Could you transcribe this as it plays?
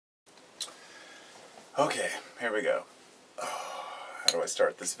Okay, here we go. How do I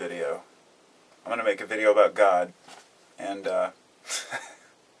start this video? I'm going to make a video about God, and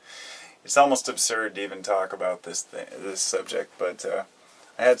it's almost absurd to even talk about this subject, but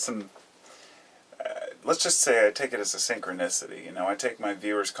I had some, let's just say I take it as a synchronicity. You know, I take my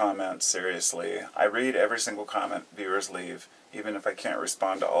viewers' comments seriously. I read every single comment viewers leave, even if I can't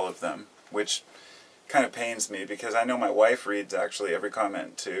respond to all of them, which kind of pains me because I know my wife reads actually every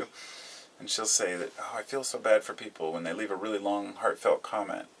comment too. And she'll say that, oh, I feel so bad for people when they leave a really long, heartfelt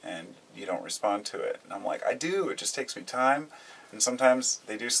comment and you don't respond to it. And I'm like, I do. It just takes me time. And sometimes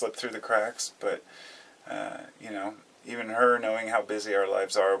they do slip through the cracks. But, you know, even her knowing how busy our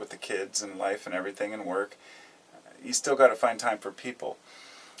lives are with the kids and life and everything and work, you still got to find time for people.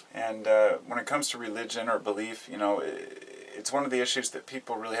 And when it comes to religion or belief, you know, it's one of the issues that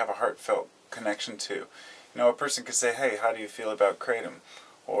people really have a heartfelt connection to. You know, a person could say, hey, how do you feel about Kratom?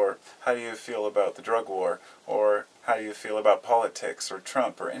 Or how do you feel about the drug war? Or how do you feel about politics or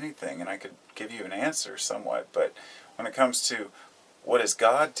Trump or anything? And I could give you an answer somewhat. But when it comes to what is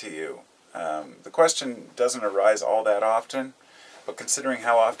God to you, the question doesn't arise all that often. But considering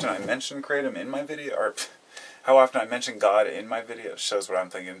how often I mention Kratom in my video, or how often I mention God in my video, shows what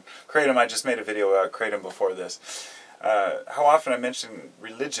I'm thinking. Kratom, I just made a video about Kratom before this. How often I mention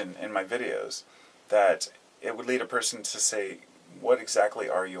religion in my videos, that it would lead a person to say, what exactly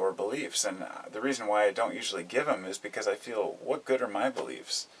are your beliefs? And the reason why I don't usually give them is because I feel, what good are my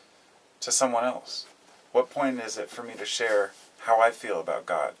beliefs to someone else? What point is it for me to share how I feel about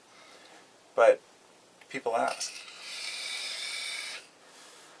God? But people ask.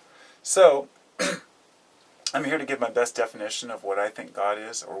 So, I'm here to give my best definition of what I think God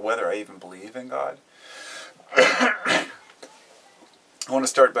is, or whether I even believe in God. I want to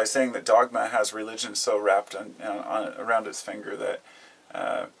start by saying that dogma has religion so wrapped around its finger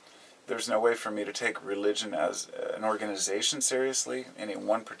that there's no way for me to take religion as an organization seriously, any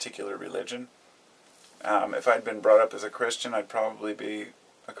one particular religion. If I'd been brought up as a Christian, I'd probably be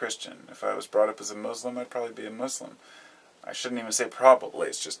a Christian. If I was brought up as a Muslim, I'd probably be a Muslim. I shouldn't even say probably,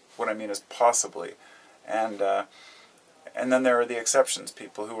 it's just what I mean is possibly. And then there are the exceptions,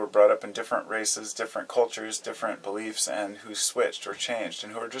 people who were brought up in different races, different cultures, different beliefs, and who switched or changed,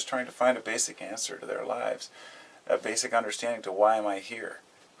 and who are just trying to find a basic answer to their lives, a basic understanding to why am I here?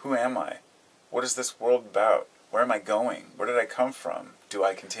 Who am I? What is this world about? Where am I going? Where did I come from? Do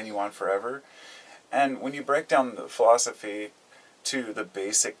I continue on forever? And when you break down the philosophy to the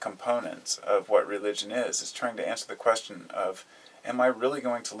basic components of what religion is, it's trying to answer the question of, am I really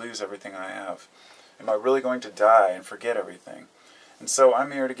going to lose everything I have? Am I really going to die and forget everything? And so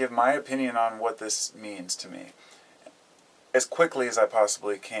I'm here to give my opinion on what this means to me, as quickly as I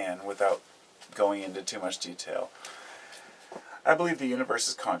possibly can without going into too much detail. I believe the universe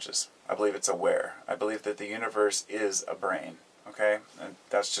is conscious. I believe it's aware. I believe that the universe is a brain. Okay? And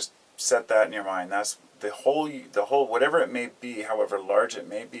that's just, set that in your mind. That's the whole, whatever it may be, however large it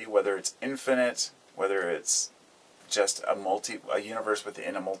may be, whether it's infinite, whether it's just a universe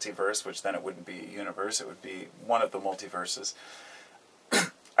within a multiverse, which then it wouldn't be a universe, it would be one of the multiverses.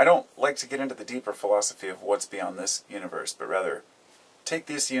 I don't like to get into the deeper philosophy of what's beyond this universe, but rather take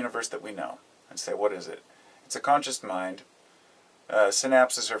this universe that we know and say, what is it? It's a conscious mind.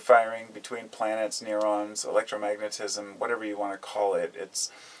 Synapses are firing between planets, neurons, electromagnetism, whatever you want to call it. It's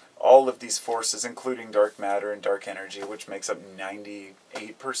all of these forces, including dark matter and dark energy, which makes up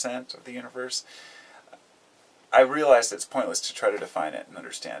 98% of the universe. I realize it's pointless to try to define it and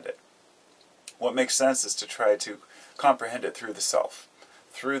understand it. What makes sense is to try to comprehend it through the self,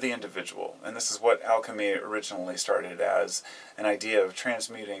 through the individual. And this is what alchemy originally started as, an idea of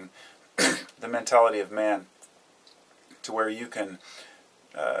transmuting the mentality of man to where you can,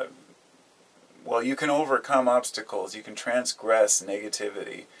 you can overcome obstacles, you can transgress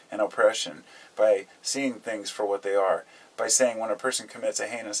negativity and oppression by seeing things for what they are, by saying when a person commits a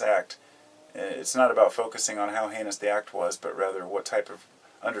heinous act, it's not about focusing on how heinous the act was, but rather what type of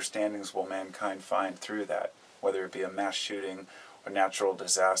understandings will mankind find through that, whether it be a mass shooting or natural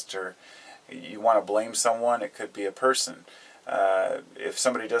disaster. You want to blame someone, it could be a person. If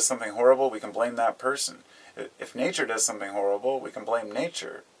somebody does something horrible, we can blame that person. If nature does something horrible, we can blame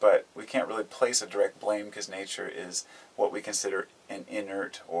nature, but we can't really place a direct blame because nature is what we consider an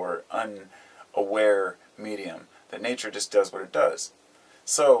inert or unaware medium, that nature just does what it does.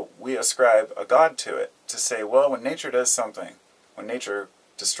 So we ascribe a God to it, to say, well, when nature does something, when nature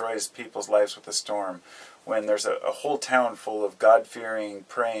destroys people's lives with a storm, when there's a whole town full of God-fearing,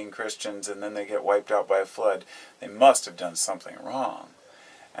 praying Christians and then they get wiped out by a flood, they must have done something wrong.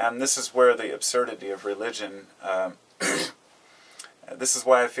 And this is where the absurdity of religion, this is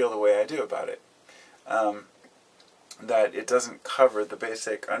why I feel the way I do about it. that it doesn't cover the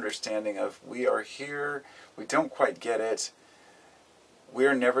basic understanding of we are here, we don't quite get it,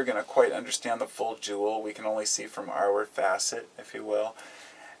 we're never going to quite understand the full jewel, we can only see from our facet, if you will.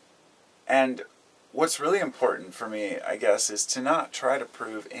 And what's really important for me, I guess, is to not try to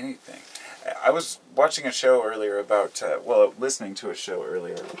prove anything. I was watching a show earlier about, listening to a show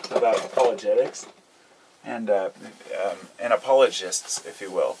earlier about apologetics and apologists, if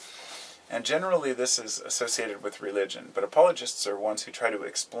you will. And generally this is associated with religion, but apologists are ones who try to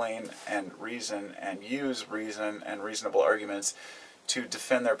explain and reason and use reason and reasonable arguments to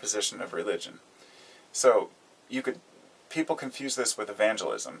defend their position of religion. So people confuse this with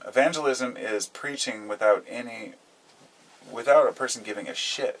evangelism. Evangelism is preaching without a person giving a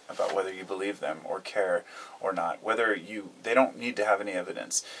shit about whether you believe them or care or not. They don't need to have any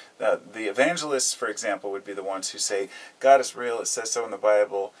evidence. The evangelists, for example, would be the ones who say, God is real, it says so in the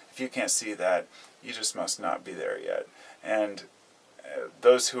Bible. If you can't see that, you just must not be there yet. And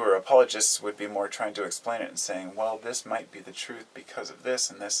those who are apologists would be more trying to explain it and saying, well, this might be the truth because of this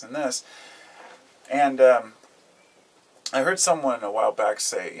and this and this. And I heard someone a while back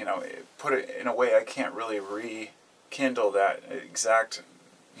say, put it in a way I can't really rekindle that exact,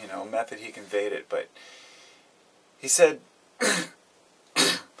 method he conveyed it, but he said,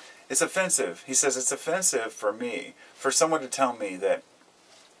 it's offensive. He says, it's offensive for me, for someone to tell me that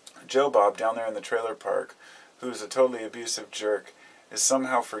Joe Bob down there in the trailer park, who's a totally abusive jerk, is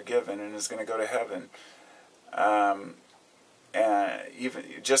somehow forgiven and is going to go to heaven, and even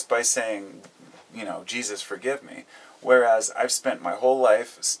just by saying, Jesus, forgive me. Whereas I've spent my whole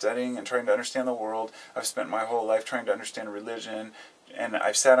life studying and trying to understand the world. I've spent my whole life trying to understand religion, and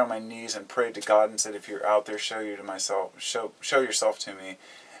I've sat on my knees and prayed to God and said, if you're out there, show yourself to me.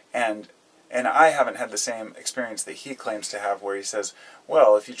 And I haven't had the same experience that he claims to have, where he says,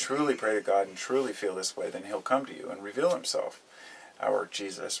 well, if you truly pray to God and truly feel this way, then he'll come to you and reveal himself, or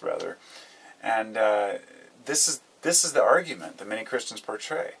Jesus rather. And this is the argument that many Christians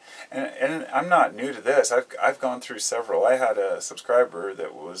portray. And I'm not new to this. I've gone through several. I had a subscriber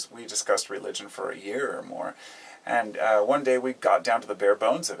we discussed religion for a year or more. And one day we got down to the bare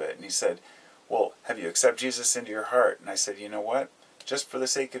bones of it. And he said, well, have you accepted Jesus into your heart? And I said, you know what? Just for the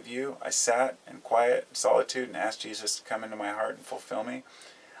sake of you, I sat in quiet solitude and asked Jesus to come into my heart and fulfill me.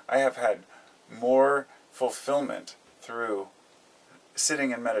 I have had more fulfillment through sitting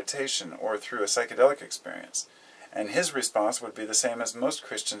in meditation or through a psychedelic experience. And his response would be the same as most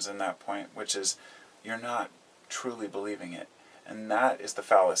Christians in that point, which is, you're not truly believing it. And that is the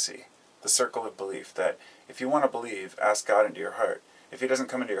fallacy, the circle of belief, that if you want to believe, ask God into your heart. If he doesn't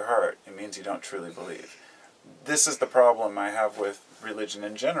come into your heart, it means you don't truly believe. This is the problem I have with religion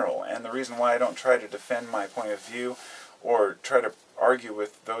in general, and the reason why I don't try to defend my point of view or try to argue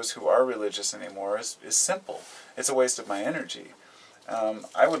with those who are religious anymore is simple. It's a waste of my energy.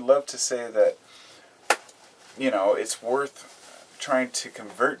 I would love to say that it's worth trying to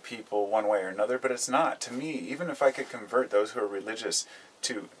convert people one way or another, but it's not. To me, even if I could convert those who are religious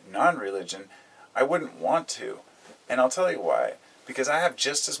to non-religion, I wouldn't want to. And I'll tell you why. Because I have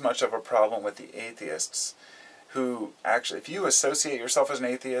just as much of a problem with the atheists who actually, if you associate yourself as an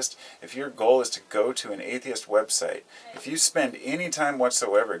atheist, if your goal is to go to an atheist website, if you spend any time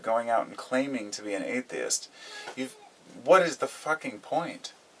whatsoever going out and claiming to be an atheist, what is the fucking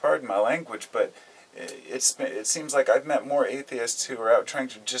point? Pardon my language, but it seems like I've met more atheists who are out trying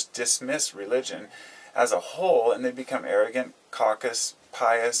to just dismiss religion as a whole, and they become arrogant, caucus,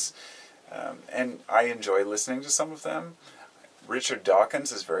 pious, and I enjoy listening to some of them. Richard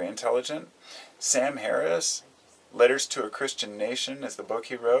Dawkins is very intelligent. Sam Harris, Letters to a Christian Nation is the book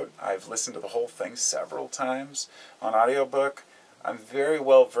he wrote. I've listened to the whole thing several times on audiobook. I'm very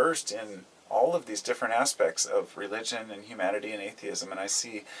well versed in all of these different aspects of religion and humanity and atheism, and I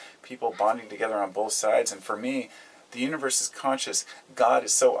see people bonding together on both sides. And for me, the universe is conscious. God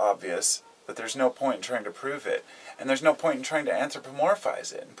is so obvious that there's no point in trying to prove it. And there's no point in trying to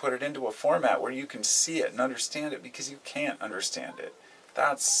anthropomorphize it and put it into a format where you can see it and understand it, because you can't understand it.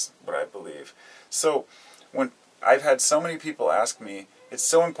 That's what I believe. So when I've had so many people ask me, it's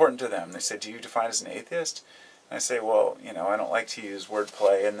so important to them. They say, do you define as an atheist? And I say, well, I don't like to use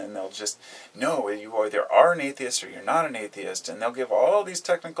wordplay, and then they'll just, no, you either are an atheist or you're not an atheist, and they'll give all these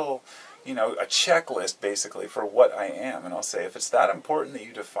technical, a checklist basically for what I am. And I'll say, if it's that important that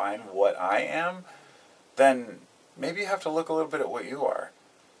you define what I am, then maybe you have to look a little bit at what you are.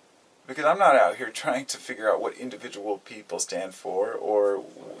 Because I'm not out here trying to figure out what individual people stand for, or,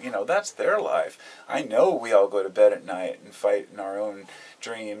 that's their life. I know we all go to bed at night and fight in our own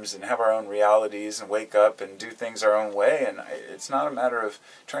dreams and have our own realities and wake up and do things our own way, and it's not a matter of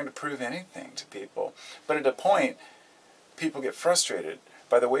trying to prove anything to people. But at a point, people get frustrated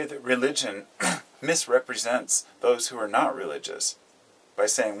by the way that religion misrepresents those who are not religious by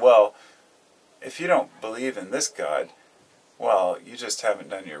saying, well, if you don't believe in this God, well, you just haven't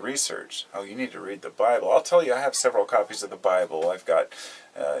done your research. Oh, you need to read the Bible. I'll tell you, I have several copies of the Bible. I've got,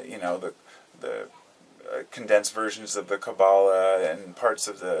 the condensed versions of the Kabbalah and parts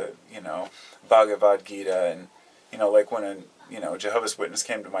of the, Bhagavad Gita. And, like when a Jehovah's Witness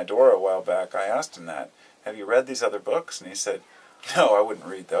came to my door a while back, I asked him that. Have you read these other books? And he said, no, I wouldn't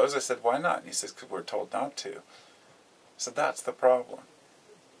read those. I said, why not? And he says, because we're told not to. So that's the problem.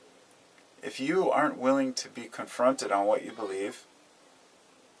 If you aren't willing to be confronted on what you believe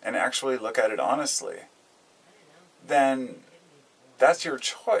and actually look at it honestly, then that's your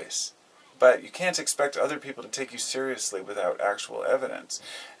choice. But you can't expect other people to take you seriously without actual evidence.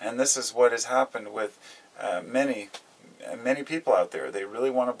 And this is what has happened with many people out there. They really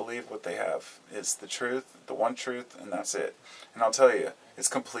want to believe what they have. It's the truth, the one truth, and that's it. And I'll tell you, it's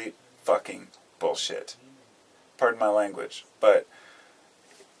complete fucking bullshit. Pardon my language, but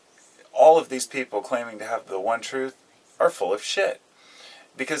all of these people claiming to have the one truth are full of shit.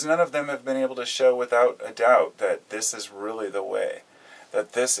 Because none of them have been able to show without a doubt that this is really the way.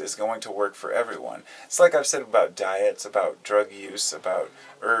 That this is going to work for everyone. It's like I've said about diets, about drug use, about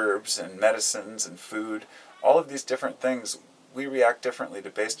herbs and medicines and food. All of these different things, we react differently to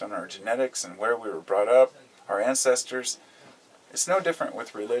based on our genetics and where we were brought up, our ancestors. It's no different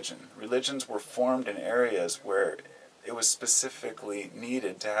with religion. Religions were formed in areas where it was specifically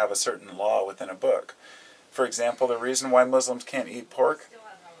needed to have a certain law within a book. For example, the reason why Muslims can't eat pork?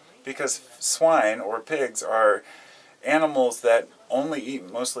 Because swine or pigs are animals that only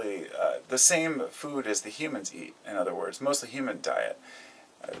eat mostly the same food as the humans eat. In other words, mostly human diet,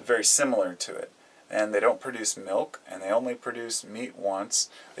 very similar to it. And they don't produce milk, and they only produce meat once.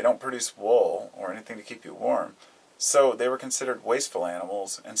 They don't produce wool or anything to keep you warm. So they were considered wasteful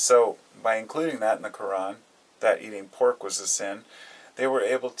animals, and so by including that in the Quran, that eating pork was a sin, they were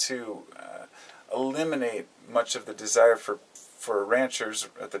able to eliminate much of the desire for ranchers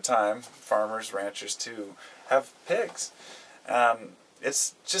at the time, farmers, ranchers, to have pigs.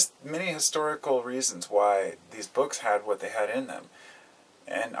 It's just many historical reasons why these books had what they had in them.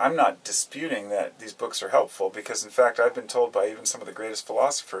 And I'm not disputing that these books are helpful, because in fact I've been told by even some of the greatest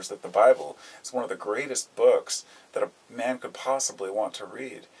philosophers that the Bible is one of the greatest books that a man could possibly want to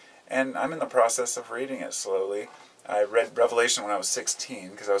read. And I'm in the process of reading it slowly. I read Revelation when I was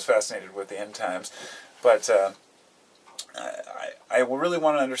 16 because I was fascinated with the end times. But I really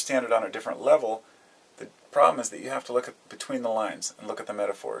want to understand it on a different level. The problem is that you have to look at between the lines and look at the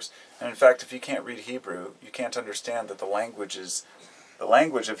metaphors. And in fact, if you can't read Hebrew, you can't understand that the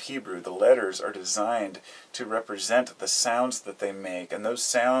language of Hebrew, the letters are designed to represent the sounds that they make. And those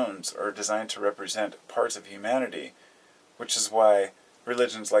sounds are designed to represent parts of humanity, which is why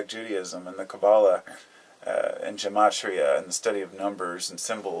religions like Judaism and the Kabbalah and Gematria and the study of numbers and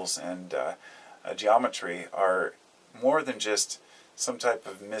symbols and geometry are more than just some type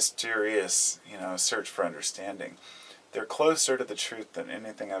of mysterious, search for understanding. They're closer to the truth than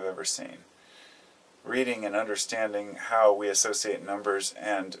anything I've ever seen. Reading and understanding how we associate numbers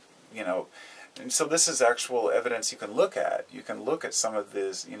and so this is actual evidence you can look at. You can look at some of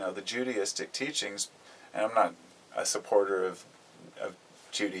these, the Judaistic teachings, and I'm not a supporter of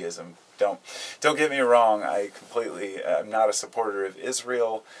Judaism. Don't get me wrong. I'm not a supporter of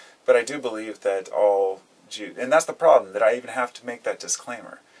Israel, but I do believe that all Jews, and that's the problem, that I even have to make that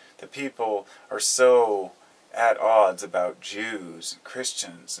disclaimer. That people are so at odds about Jews,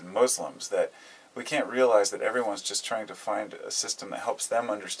 Christians, and Muslims that we can't realize that everyone's just trying to find a system that helps them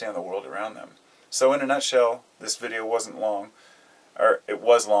understand the world around them. So in a nutshell, this video wasn't long, or it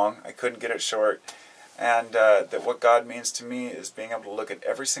was long. I couldn't get it short. And that what God means to me is being able to look at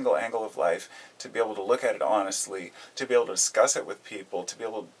every single angle of life, to be able to look at it honestly, to be able to discuss it with people, to be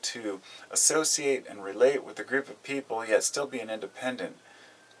able to associate and relate with a group of people, yet still be an independent.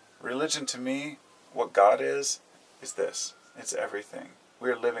 Religion to me, what God is this. It's everything.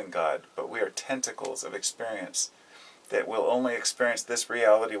 We are living God, but we are tentacles of experience that will only experience this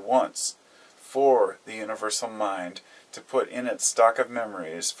reality once for the universal mind to put in its stock of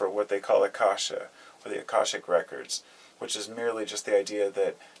memories for what they call Akasha, or the Akashic records, which is merely just the idea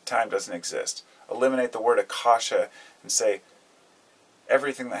that time doesn't exist. Eliminate the word Akasha and say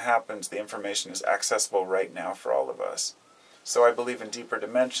everything that happens, the information is accessible right now for all of us. So I believe in deeper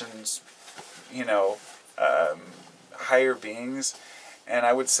dimensions, you know, higher beings. And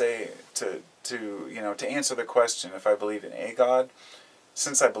I would say to answer the question if I believe in a God,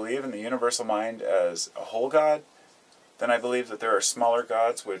 since I believe in the universal mind as a whole God, then I believe that there are smaller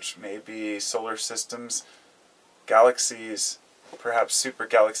gods, which may be solar systems, galaxies, perhaps super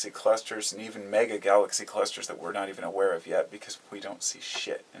galaxy clusters, and even mega galaxy clusters that we're not even aware of yet because we don't see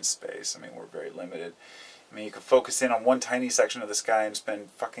shit in space. I mean, we're very limited. I mean, you can focus in on one tiny section of the sky and spend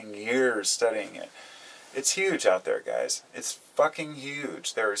fucking years studying it. It's huge out there, guys. It's fucking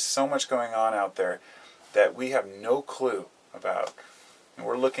huge. There is so much going on out there that we have no clue about. And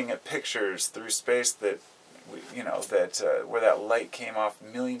we're looking at pictures through space that, where that light came off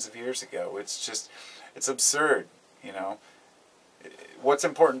millions of years ago. It's just, it's absurd, you know. What's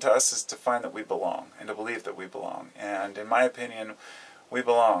important to us is to find that we belong and to believe that we belong. And in my opinion, we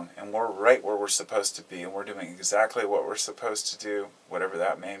belong, and we're right where we're supposed to be, and we're doing exactly what we're supposed to do, whatever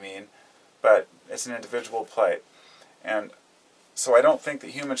that may mean. But it's an individual plight. And so I don't think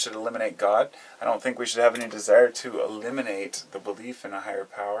that humans should eliminate God. I don't think we should have any desire to eliminate the belief in a higher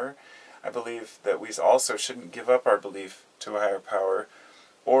power. I believe that we also shouldn't give up our belief to a higher power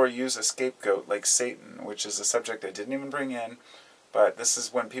or use a scapegoat like Satan, which is a subject I didn't even bring in. But this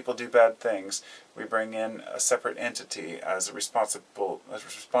is when people do bad things, we bring in a separate entity as a responsible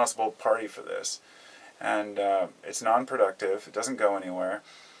party for this. And it's non-productive, it doesn't go anywhere.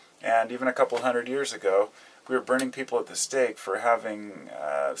 And even a couple hundred years ago, we were burning people at the stake for having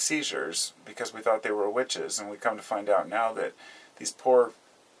seizures because we thought they were witches. And we come to find out now that these poor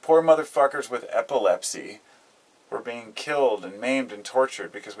motherfuckers with epilepsy were being killed and maimed and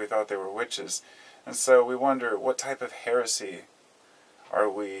tortured because we thought they were witches. And so we wonder, what type of heresy are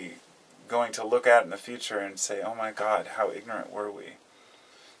we going to look at in the future and say, oh my God, how ignorant were we?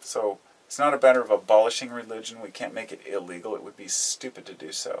 So it's not a matter of abolishing religion. We can't make it illegal. It would be stupid to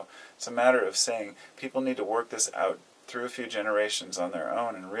do so. It's a matter of saying people need to work this out through a few generations on their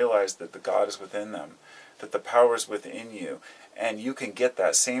own and realize that the God is within them, that the power is within you, and you can get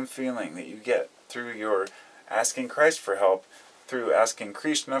that same feeling that you get through your asking Christ for help, through asking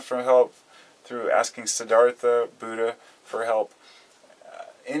Krishna for help, through asking Siddhartha, Buddha, for help.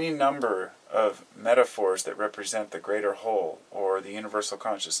 Any number of metaphors that represent the greater whole or the universal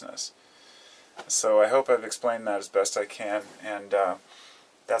consciousness. So I hope I've explained that as best I can, and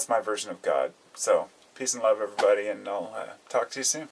that's my version of God. So peace and love, everybody, and I'll talk to you soon.